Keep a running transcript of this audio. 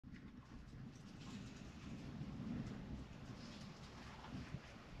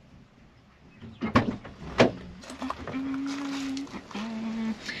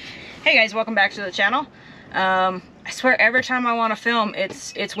Hey guys, welcome back to the channel. I swear every time I want to film,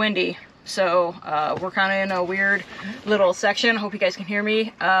 it's windy. So we're kind of in a weird little section. Hope you guys can hear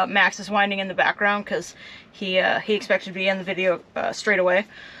me. Max is whining in the background because he expected to be in the video straight away.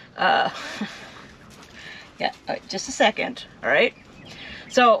 Yeah, just a second. All right.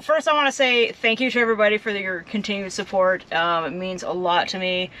 So first I want to say thank you to everybody for your continued support. It means a lot to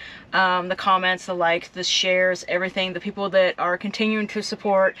me. The comments, the likes, the shares, everything, the people that are continuing to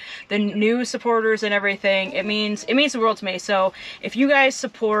support, the new supporters and everything, it means the world to me. So if you guys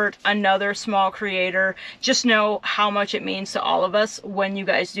support another small creator, just know how much it means to all of us when you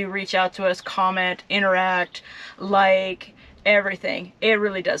guys do reach out to us, comment, interact, like, everything. It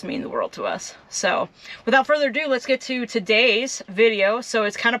really does mean the world to us. So without further ado, let's get to today's video. So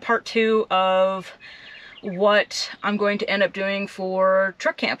it's kind of part 2 of what I'm going to end up doing for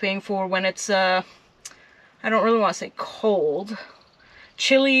truck camping for when it's I don't really want to say cold,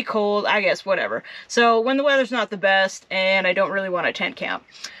 chilly, cold, I guess, whatever. So when the weather's not the best and I don't really want to tent camp.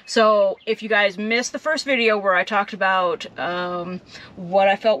 So if you guys missed the first video where I talked about what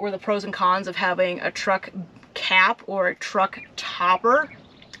I felt were the pros and cons of having a truck cap or a truck topper.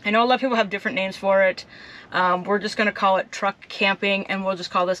 I know a lot of people have different names for it. We're just going to call it truck camping and we'll just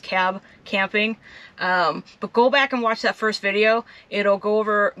call this cab camping. But go back and watch that first video. It'll go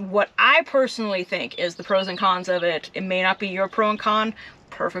over what I personally think is the pros and cons of it. It may not be your pro and con.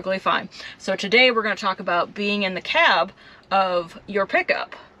 Perfectly fine. So today we're going to talk about being in the cab of your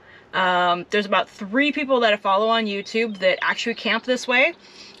pickup. There's about 3 people that I follow on YouTube that actually camp this way.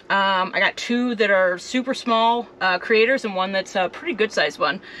 I got 2 that are super small creators and one that's a pretty good sized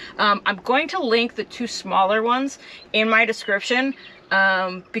one. I'm going to link the 2 smaller ones in my description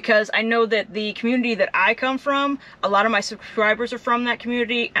because I know that the community that I come from, a lot of my subscribers are from that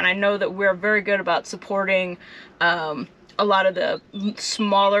community, and I know that we're very good about supporting a lot of the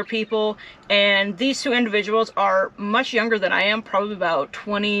smaller people, and these 2 individuals are much younger than I am, probably about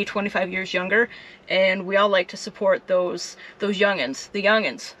 20-25 years younger, and we all like to support those youngins, the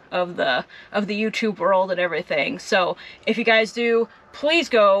youngins of the YouTube world and everything. So if you guys do, please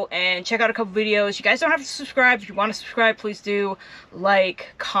go and check out a couple videos. You guys don't have to subscribe. If you want to subscribe, please do. Like,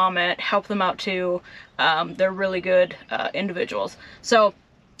 comment, help them out too. They're really good individuals. So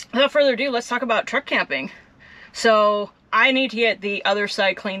without further ado, let's talk about truck camping. So I need to get the other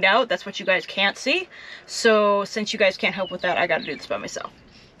side cleaned out. That's what you guys can't see. So since you guys can't help with that, I got to do this by myself.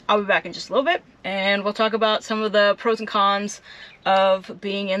 I'll be back in just a little bit and we'll talk about some of the pros and cons of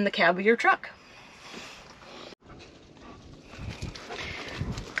being in the cab of your truck.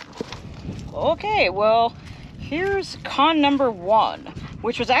 Okay, well, here's con number 1,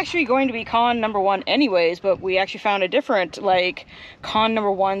 which was actually going to be con number 1 anyways, but we actually found a different, like, con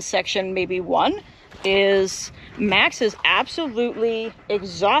number 1 section, maybe 1. Is Max is absolutely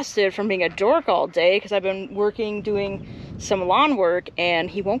exhausted from being a dork all day because I've been working doing some lawn work and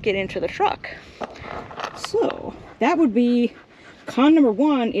he won't get into the truck. So that would be con number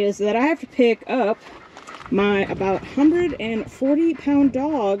 1, is that I have to pick up my about 140-pound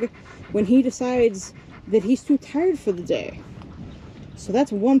dog when he decides that he's too tired for the day. So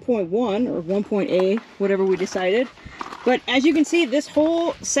that's 1.1 or 1.A, whatever we decided. But as you can see, this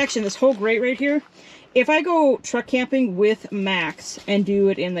whole section, this whole grate right here, if I go truck camping with Max and do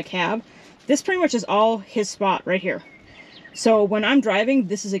it in the cab, this pretty much is all his spot right here. So when I'm driving,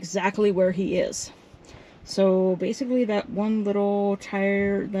 this is exactly where he is. So basically that one little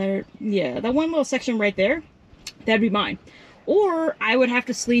tire there, yeah, that one little section right there, that'd be mine. Or I would have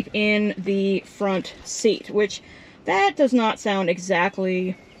to sleep in the front seat, which that does not sound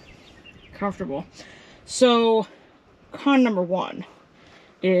exactly comfortable. So con number 1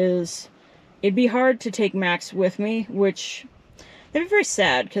 is it'd be hard to take Max with me, which that'd be very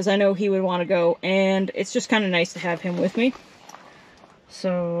sad because I know he would want to go, and it's just kind of nice to have him with me.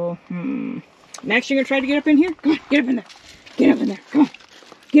 So, Max, you're going to try to get up in here? Come on, get up in there. Get up in there. Come on.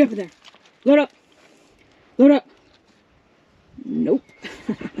 Get up in there. Load up. Load up. Nope.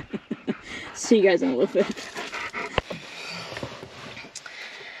 See you guys in a little bit.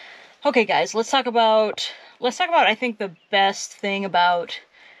 Okay, guys, let's talk about I think the best thing about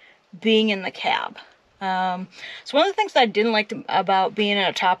being in the cab. So one of the things that I didn't like about being in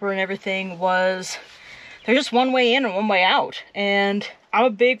a topper and everything was there's just one way in and one way out. And I'm a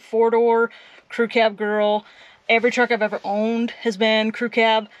big 4-door crew cab girl. Every truck I've ever owned has been crew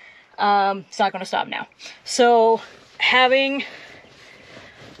cab. It's not going to stop now. So having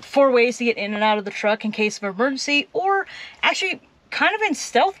 4 ways to get in and out of the truck in case of emergency, or actually kind of in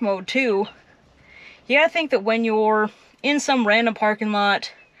stealth mode too. You gotta think that when you're in some random parking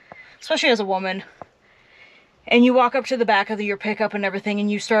lot, especially as a woman, and you walk up to the back of your pickup and everything,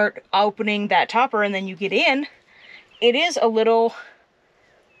 and you start opening that topper, and then you get in, it is a little,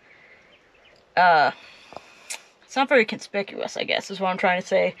 it's not very conspicuous, I guess, is what I'm trying to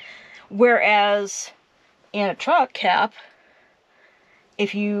say. Whereas in a truck cab,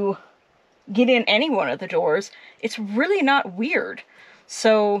 if you get in any one of the doors, it's really not weird.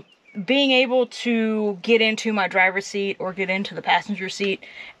 So being able to get into my driver's seat or get into the passenger seat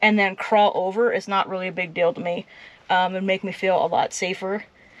and then crawl over is not really a big deal to me. It'd make me feel a lot safer.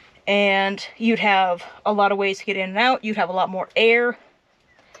 And you'd have a lot of ways to get in and out. You'd have a lot more air.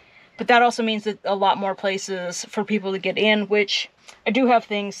 But that also means that a lot more places for people to get in, which I do have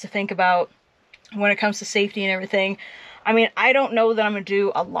things to think about when it comes to safety and everything. I mean, I don't know that I'm going to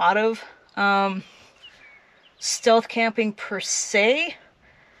do a lot of stealth camping per se.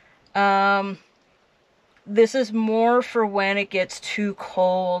 This is more for when it gets too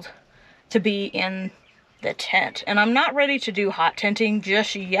cold to be in the tent. And I'm not ready to do hot tenting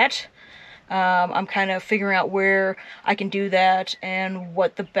just yet. I'm kind of figuring out where I can do that and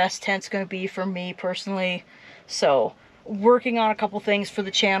what the best tent's going to be for me personally. So, working on a couple things for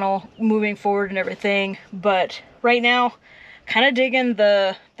the channel, moving forward and everything. But right now, kind of digging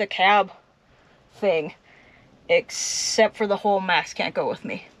the cab thing. Except for the whole Max can't go with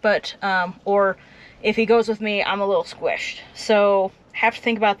me. But, or if he goes with me, I'm a little squished. So, have to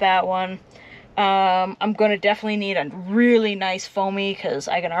think about that one. I'm going to definitely need a really nice foamy, because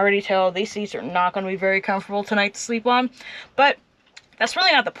I can already tell these seats are not going to be very comfortable tonight to sleep on. But that's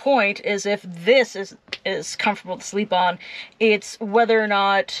really not the point, is if this is comfortable to sleep on. It's whether or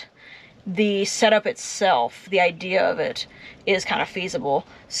not the setup itself, the idea of it, is kind of feasible.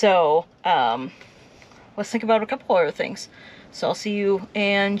 So, let's think about a couple other things. So I'll see you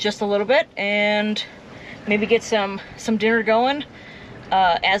in just a little bit, and maybe get some dinner going.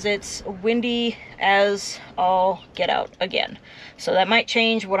 As it's windy as all get out again. So that might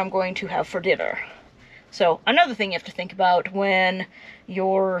change what I'm going to have for dinner. So another thing you have to think about when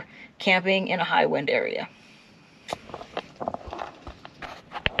you're camping in a high wind area.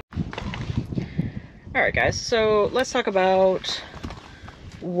 Alright guys, so let's talk about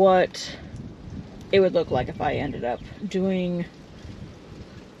what it would look like if I ended up doing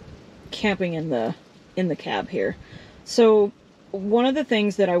camping in the cab here. So one of the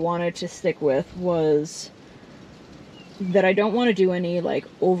things that I wanted to stick with was that I don't want to do any like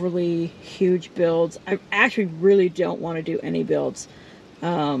overly huge builds. I actually really don't want to do any builds.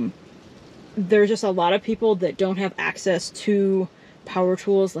 There's just a lot of people that don't have access to power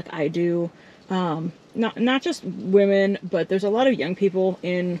tools like I do. Not just women, but there's a lot of young people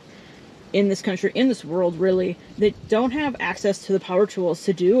in this country, in this world really, that don't have access to the power tools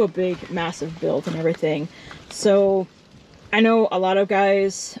to do a big massive build and everything. So I know a lot of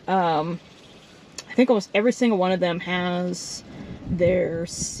guys, I think almost every single one of them has their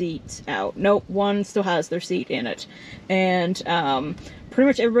seat out. Nope, one still has their seat in it. And pretty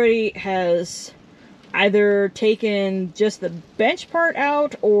much everybody has either taken just the bench part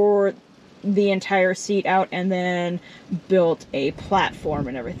out or the entire seat out and then built a platform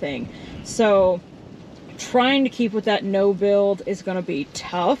and everything. So trying to keep with that no build is going to be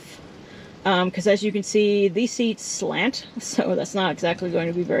tough. Because as you can see, these seats slant, so that's not exactly going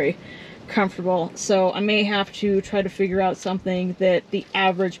to be very comfortable. So I may have to try to figure out something that the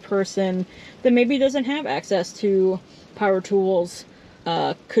average person that maybe doesn't have access to power tools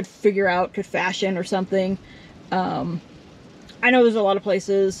could figure out, could fashion or something. I know there's a lot of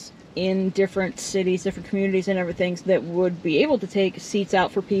places in different cities, different communities and everything that would be able to take seats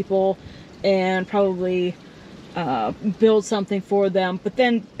out for people and probably build something for them. But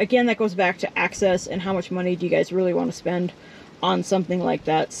then again, that goes back to access and how much money do you guys really want to spend on something like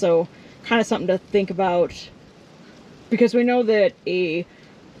that. So kind of something to think about, because we know that a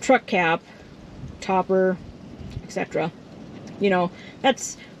truck cap, topper, etc., you know,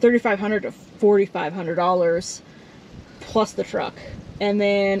 that's $3,500 to $4,500 plus the truck and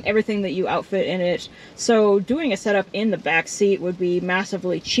then everything that you outfit in it. So doing a setup in the back seat would be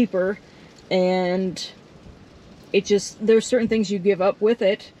massively cheaper, and it just, there's certain things you give up with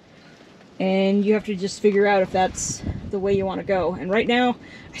it, and you have to just figure out if that's the way you want to go. And right now,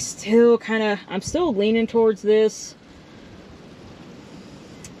 I'm still leaning towards this,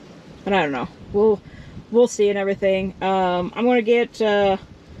 but I don't know. We'll see and everything. I'm gonna get, I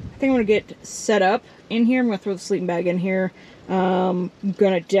think I'm gonna get set up in here. I'm gonna throw the sleeping bag in here. I'm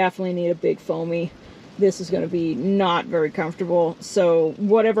gonna definitely need a big foamy. This is gonna be not very comfortable. So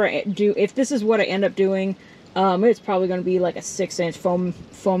whatever I do, if this is what I end up doing, it's probably going to be like a 6-inch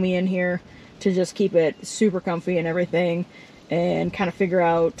foamy in here to just keep it super comfy and everything, and kind of figure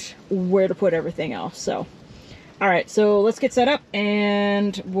out where to put everything else. So All right, so let's get set up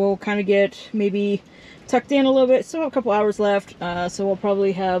and we'll kind of get maybe tucked in a little bit. Still have a couple hours left, so we'll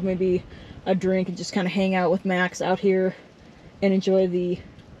probably have maybe a drink and just kind of hang out with Max out here and enjoy the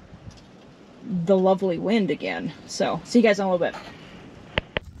lovely wind again. So see you guys in a little bit.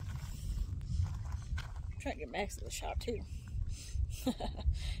 I'm trying to get Max in the shop too.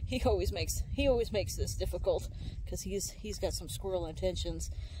 he always makes this difficult because he's got some squirrel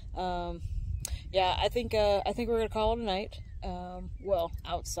intentions. Yeah, I think we're gonna call it a night. Well,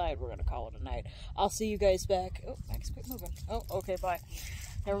 outside we're gonna call it a night. I'll see you guys back. Oh, Max, quit moving. Oh, okay, bye.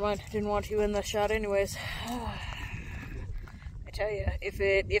 Never mind. Didn't want you in the shot anyways. I tell you, if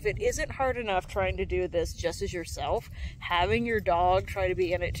it isn't hard enough trying to do this just as yourself, having your dog try to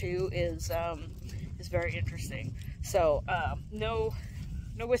be in it too is very interesting. So no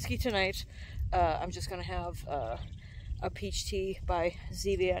whiskey tonight. I'm just gonna have a peach tea by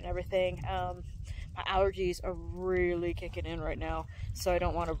Zevia and everything. My allergies are really kicking in right now, so I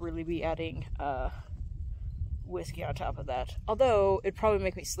don't want to really be adding whiskey on top of that. Although it'd probably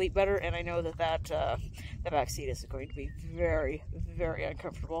make me sleep better, and I know that the back seat is going to be very, very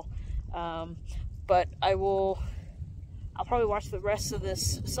uncomfortable. But I'll probably watch the rest of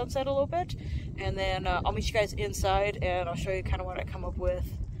this sunset a little bit, and then I'll meet you guys inside, and I'll show you kind of what I come up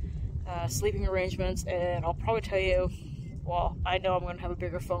with, sleeping arrangements, and I'll probably tell you. Well, I know I'm going to have a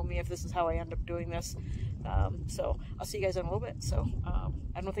bigger foamy if this is how I end up doing this. So I'll see you guys in a little bit. So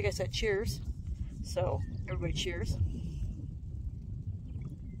I don't think I said cheers. So everybody cheers.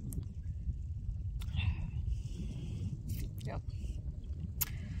 Yep.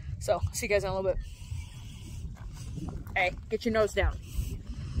 So see you guys in a little bit. Hey, get your nose down.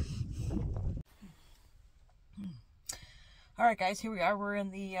 All right, guys, here we are. We're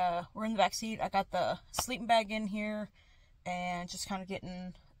in the back seat. I got the sleeping bag in here, and just kind of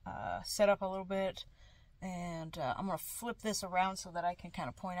getting set up a little bit. And I'm gonna flip this around so that I can kind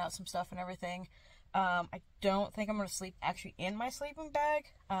of point out some stuff and everything. I don't think I'm gonna sleep actually in my sleeping bag.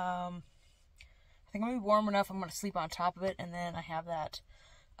 I think I'm gonna be warm enough. I'm gonna sleep on top of it, and then I have that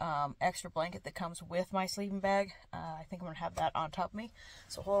extra blanket that comes with my sleeping bag. I think I'm gonna have that on top of me.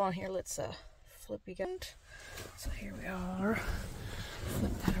 So hold on here. Let's flip again. So here we are.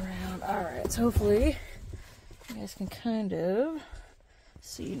 Flip that around. All right. So hopefully you guys can kind of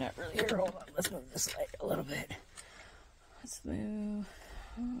see. Not really here. Hold on. Let's move this light a little bit. Let's move.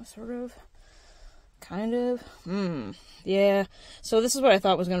 Sort of. Kind of. Yeah. So this is what I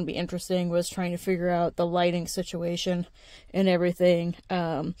thought was going to be interesting, was trying to figure out the lighting situation and everything.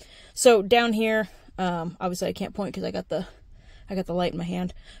 So down here, obviously I can't point because I got the light in my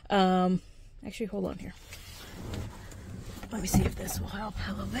hand. Actually, hold on here. Let me see if this will help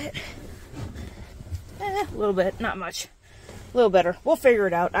a little bit. A little bit, not much. A little better. We'll figure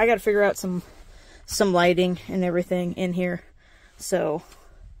it out. I got to figure out some lighting and everything in here. So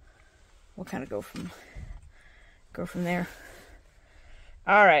we'll kind of go from there.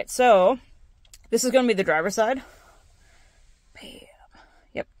 All right, so this is going to be the driver's side. Bam.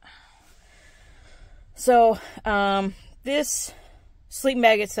 Yep. So this sleeping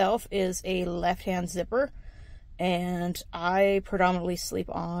bag itself is a left-hand zipper, and I predominantly sleep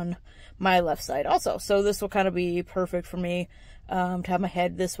on my left side also. So this will kind of be perfect for me to have my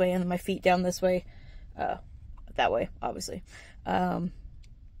head this way and my feet down this way, that way, obviously.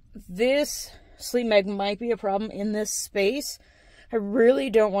 This sleeping bag might be a problem in this space. I really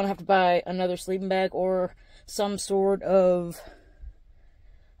don't want to have to buy another sleeping bag or some sort of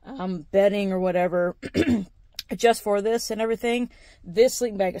bedding or whatever just for this and everything. This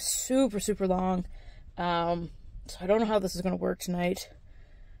sleeping bag is super, super long. So I don't know how this is going to work tonight.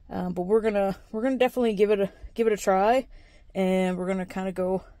 But we're gonna definitely give it a try, and we're gonna kind of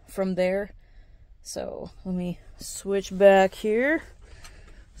go from there. So let me switch back here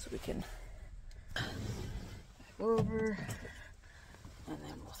so we can back over, and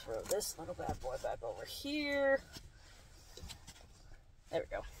then we'll throw this little bad boy back over here. There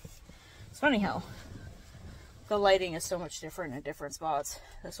we go. It's funny how the lighting is so much different in different spots.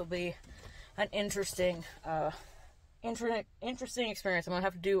 This will be an interesting experience. I'm gonna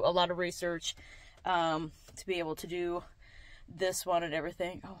have to do a lot of research to be able to do this one and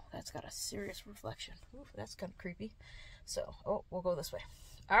everything. Oh, that's got a serious reflection. Ooh, that's kind of creepy. So, oh, we'll go this way.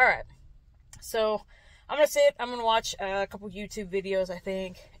 All right. So I'm gonna sit. I'm gonna watch a couple YouTube videos, I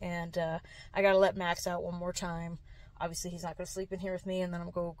think, and I gotta let Max out one more time. Obviously, he's not gonna sleep in here with me, and then I'm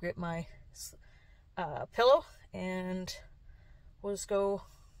gonna go get my pillow, and we'll just go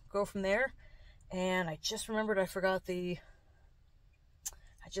from there. And I just remembered I forgot that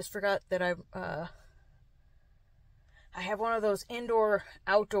I have one of those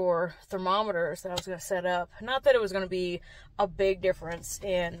indoor-outdoor thermometers that I was going to set up. Not that it was going to be a big difference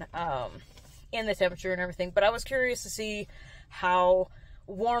in the temperature and everything, but I was curious to see how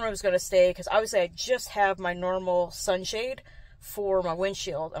warm it was going to stay, because obviously I just have my normal sunshade for my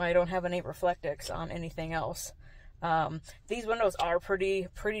windshield, and I don't have any reflectix on anything else. These windows are pretty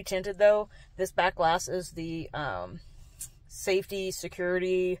tinted though. This back glass is the safety,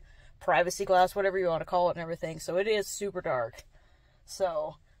 security, privacy glass, whatever you want to call it, and everything. So it is super dark.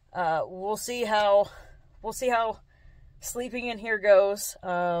 So we'll see how sleeping in here goes.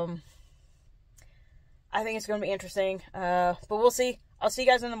 I think it's going to be interesting, but we'll see. I'll see you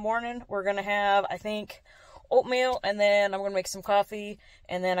guys in the morning. We're going to have, I think, oatmeal, and then I'm going to make some coffee,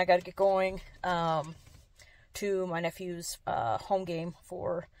 and then I got to get going to my nephew's home game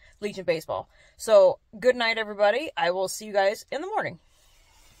for Legion Baseball. So, good night, everybody. I will see you guys in the morning.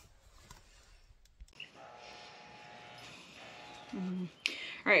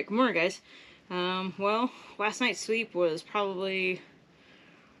 Alright, good morning, guys. Well, last night's sleep was probably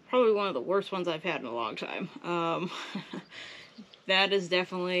one of the worst ones I've had in a long time. That is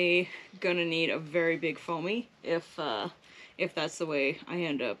definitely gonna need a very big foamy if that's the way I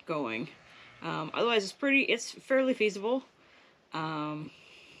end up going. Otherwise, it's fairly feasible.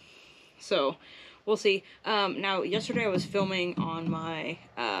 So we'll see. Now, yesterday I was filming on my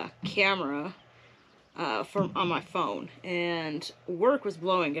camera on my phone, and work was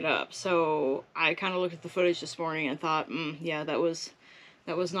blowing it up. So I kind of looked at the footage this morning and thought, yeah, that was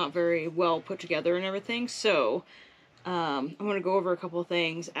not very well put together and everything. So I'm going to go over a couple of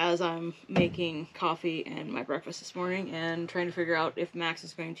things as I'm making coffee and my breakfast this morning, and trying to figure out if Max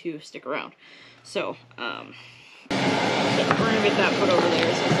is going to stick around. So, we're going to get that put over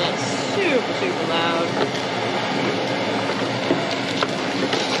there since that's super loud.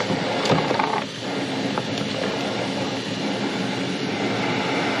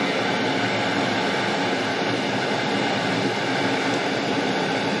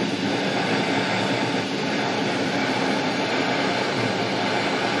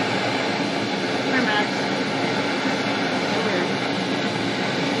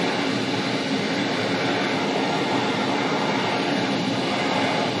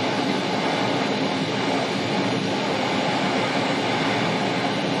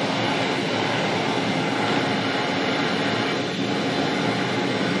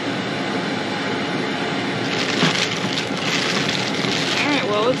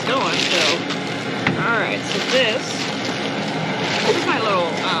 It's going, so alright, so this is my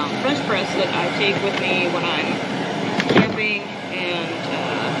little French press that I take with me when I'm camping, and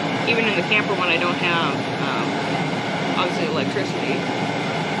even in the camper when I don't have obviously electricity.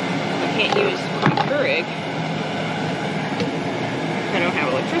 I can't use my Keurig if I don't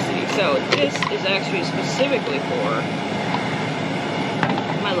have electricity. So this is actually specifically for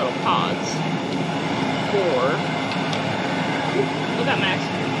my little pods look at Max.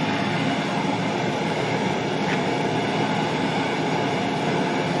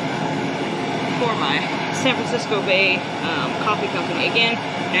 For my San Francisco Bay coffee company. Again,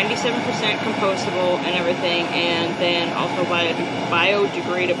 97% compostable and everything, and then also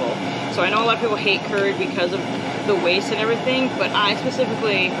biodegradable. So I know a lot of people hate Keurig because of the waste and everything, but I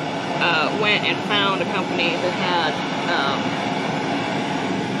specifically went and found a company that had,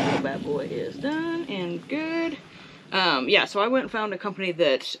 oh, bad boy is done and good. Yeah, so I went and found a company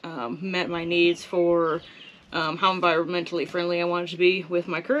that met my needs for how environmentally friendly I wanted to be with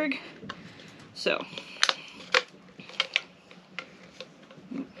my Keurig. So,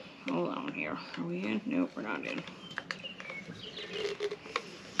 hold on here. Are we in? Nope, we're not in.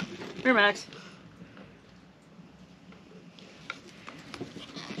 Here, Max.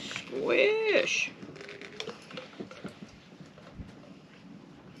 Squish.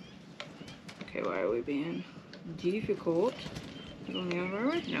 Okay, why are we being difficult? Going the other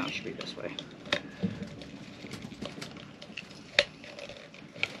way? No, it should be this way.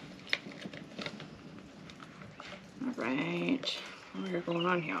 Alright, what are going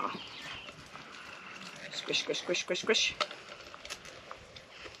on here? Squish, squish, squish, squish, squish.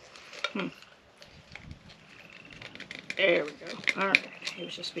 There we go. Alright, it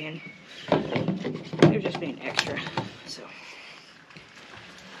was just being extra. So,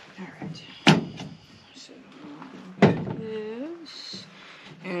 alright. So, this.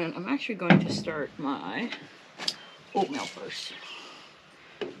 And I'm actually going to start my oatmeal first.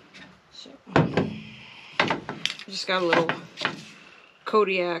 So, I just got a little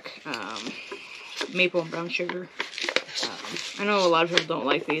Kodiak maple and brown sugar. I know a lot of people don't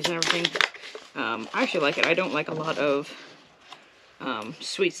like these and everything. I actually like it. I don't like a lot of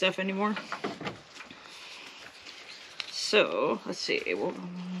sweet stuff anymore. So let's see. Well,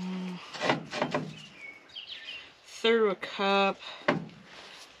 third of a cup.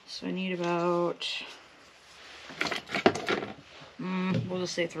 So I need about, we'll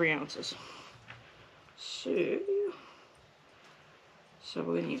just say 3 ounces. So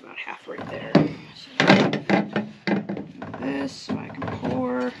we need about half right there. So this, so I can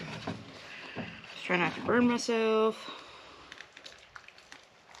pour. Just try not to burn myself.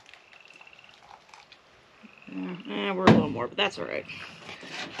 We're a little more, but that's all right.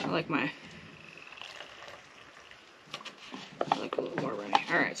 I like a little more runny.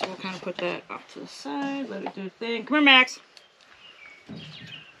 All right, so we'll kind of put that off to the side. Let it do its thing. Come here, Max.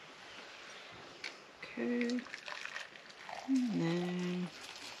 Okay. And then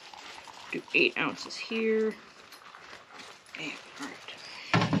do 8 ounces here. And, all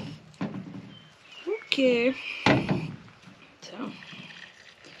right. Okay. So.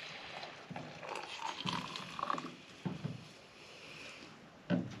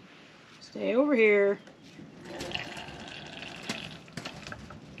 Stay over here.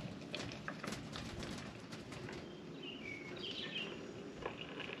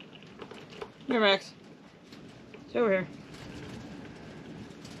 Here, Max. Stay over here.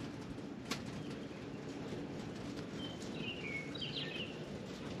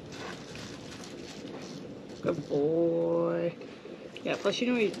 Good boy. Yeah, plus you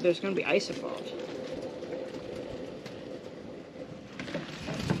know there's going to be ice involved.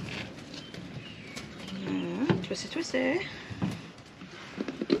 Twisty, twisty.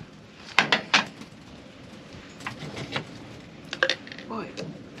 Boy,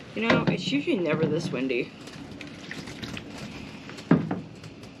 you know, it's usually never this windy.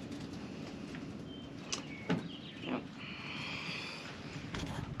 Yep.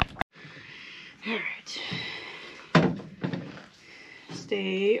 Alright.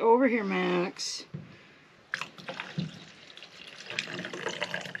 Stay over here, Max.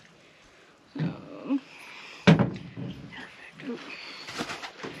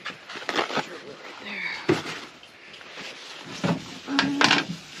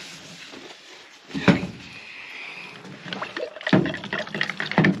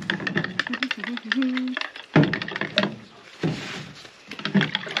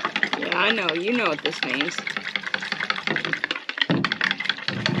 Yeah, I know. You know what this means.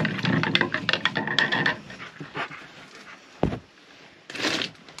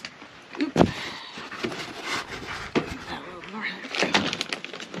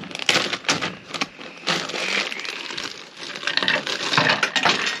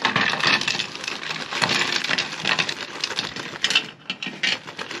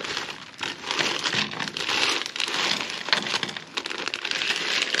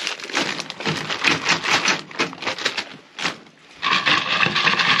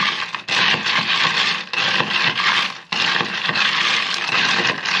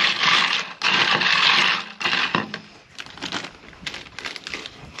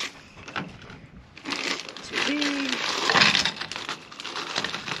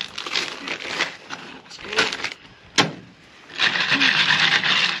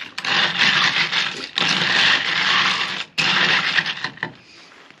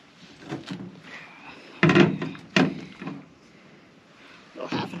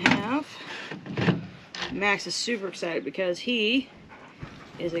 Max is super excited because he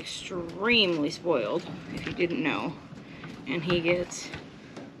is extremely spoiled, if you didn't know, and he gets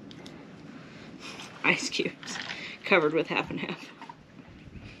ice cubes covered with half and half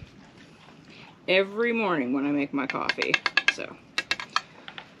every morning when I make my coffee. So,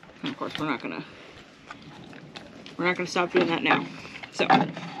 and of course, we're not gonna stop doing that now. So.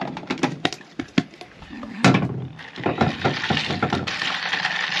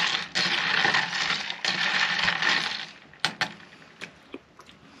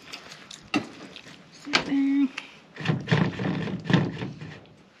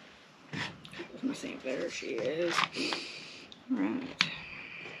 There she is. All right.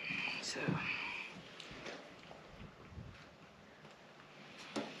 So.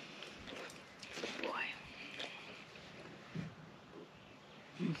 Boy.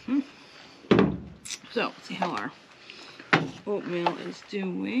 So, let's see how our oatmeal is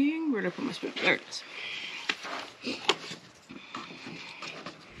doing. Where did I put my spoon? There it is.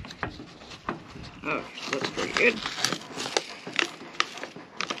 Oh, that's pretty good.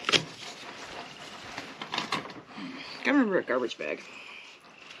 Gotta remember a garbage bag.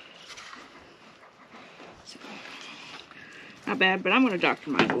 So, not bad, but I'm gonna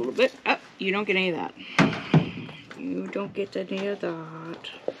doctor mine a little bit. Oh, you don't get any of that. You don't get any of that.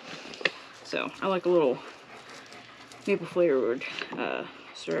 So, I like a little maple flavored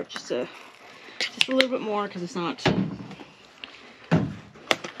syrup, just a little bit more, because it's not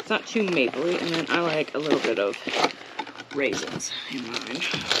not too mapley, and then I like a little bit of raisins in mine.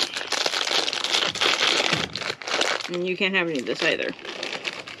 And you can't have any of this either.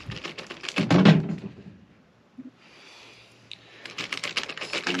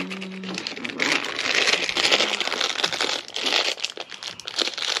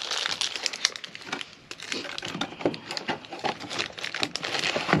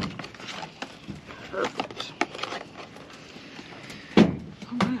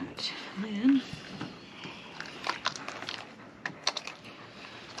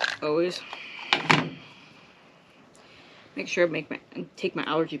 Always make sure I take my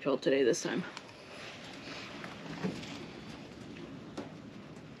allergy pill today this time.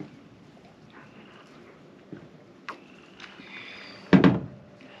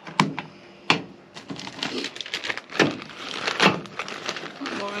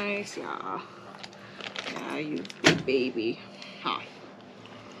 Nice, yeah. Yeah, you baby. Huh.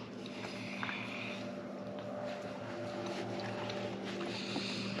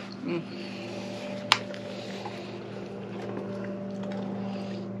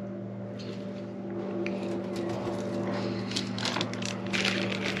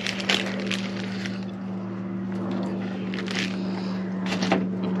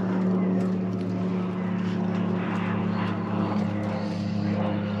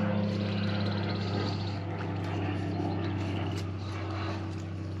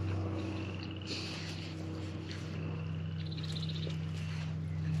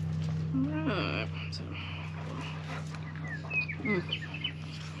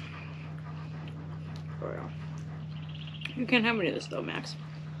 You can't have any of this though, Max.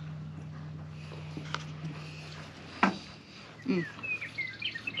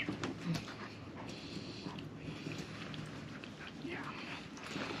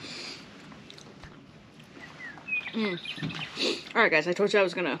 Alright guys, I told you I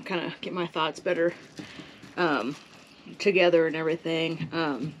was gonna kind of get my thoughts better together and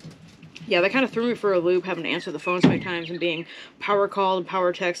everything. Yeah, that kind of threw me for a loop, having to answer the phone so many times and being power called and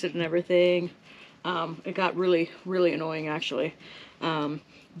power texted and everything. It got really, really annoying actually.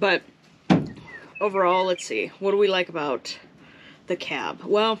 But overall, let's see. What do we like about the cab?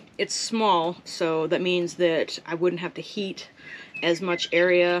 Well, it's small, so that means that I wouldn't have to heat as much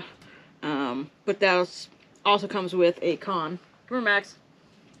area. But that also comes with a con. Come here, Max.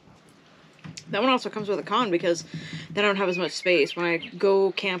 That one also comes with a con because then I don't have as much space. When I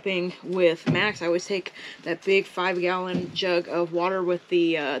go camping with Max, I always take that big 5-gallon jug of water with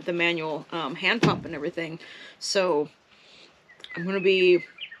the manual hand pump and everything. So I'm gonna be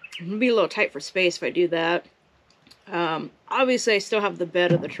a little tight for space if I do that. Obviously, I still have the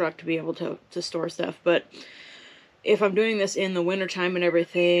bed of the truck to be able to store stuff, but if I'm doing this in the wintertime and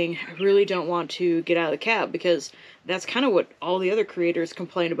everything, I really don't want to get out of the cab, because that's kind of what all the other creators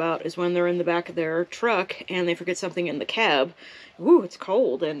complain about, is when they're in the back of their truck and they forget something in the cab. Ooh, it's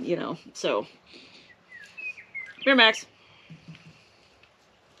cold, and you know, so. Here, Max.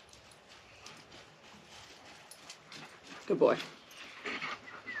 Good boy.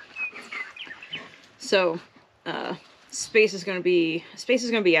 So, space is gonna be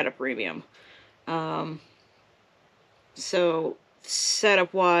at a premium. So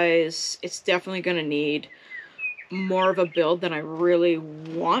setup wise, it's definitely going to need more of a build than I really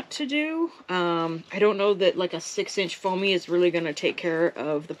want to do. I don't know that like a 6-inch foamy is really going to take care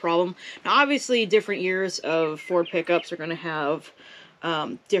of the problem. Now obviously different years of Ford pickups are going to have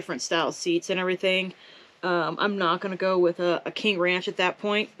different style seats and everything. I'm not going to go with a King Ranch at that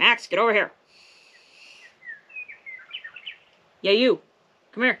point. Max, get over here. Yeah, you.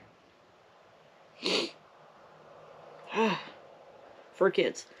 Come here. For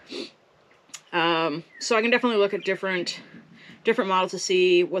kids. So I can definitely look at different models to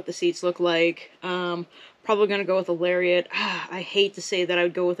see what the seats look like. Probably gonna go with a Lariat. I hate to say that I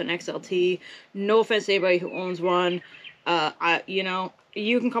would go with an XLT. No offense to anybody who owns one. You know,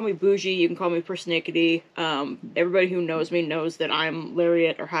 you can call me bougie, you can call me persnickety. Everybody who knows me knows that I'm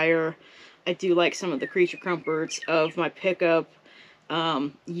Lariat or higher. I do like some of the creature comforts of my pickup.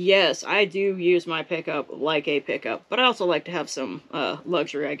 Yes, I do use my pickup like a pickup, but I also like to have some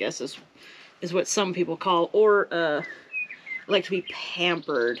luxury, I guess is what some people call, or like to be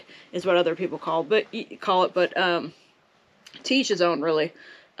pampered is what other people call it, but to each his own, really.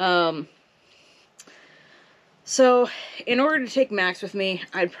 So in order to take Max with me,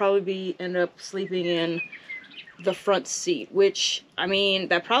 I'd probably end up sleeping in the front seat, which, I mean,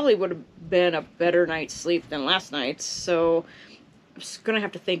 that probably would have been a better night's sleep than last night's, so I'm just gonna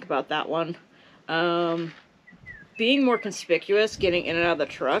have to think about that one. being more conspicuous, getting in and out of the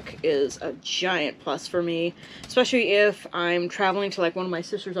truck is a giant plus for me, especially if I'm traveling to like one of my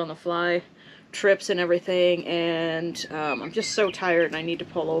sisters on the fly trips and everything, and I'm just so tired and I need to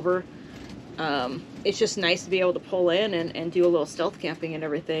pull over. It's just nice to be able to pull in and do a little stealth camping and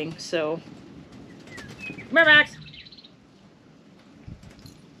everything. So, come here, Max.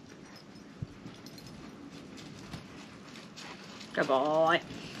 Good boy.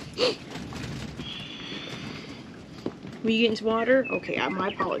 Were you getting some water? Okay, my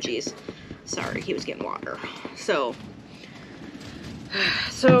apologies. Sorry, he was getting water. So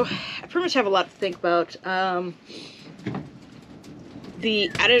I pretty much have a lot to think about.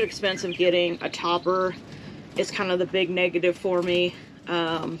 The added expense of getting a topper is kind of the big negative for me.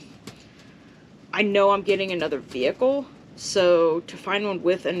 I know I'm getting another vehicle, so to find one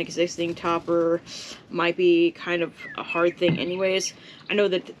with an existing topper might be kind of a hard thing anyways. I know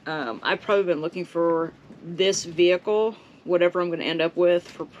that I've probably been looking for this vehicle, whatever I'm going to end up with,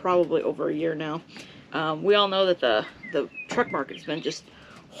 for probably over a year now. We all know that the truck market's been just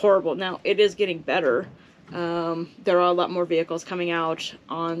horrible. Now, it is getting better. There are a lot more vehicles coming out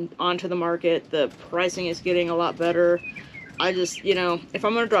onto the market. The pricing is getting a lot better. I just, you know, if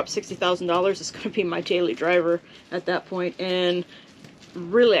I'm going to drop $60,000, it's going to be my daily driver at that point. And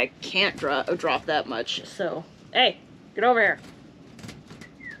really, I can't drop that much. So, hey, get over here.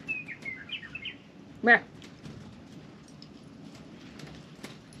 Come here.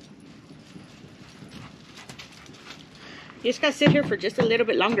 You just gotta sit here for just a little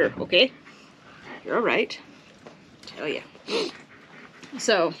bit longer, okay? You're all right. Tell you.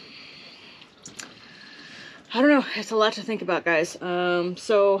 So, I don't know. It's a lot to think about, guys.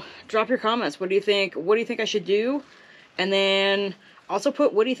 So drop your comments. What do you think? What do you think I should do? And then also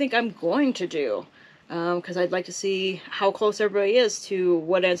put, what do you think I'm going to do? Because I'd like to see how close everybody is to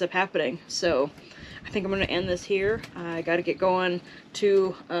what ends up happening. So I think I'm going to end this here. I got to get going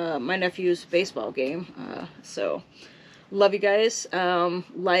to my nephew's baseball game. So love you guys.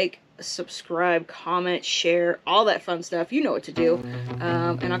 Like, subscribe, comment, share, all that fun stuff. You know what to do.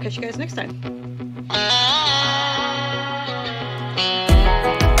 And I'll catch you guys next time.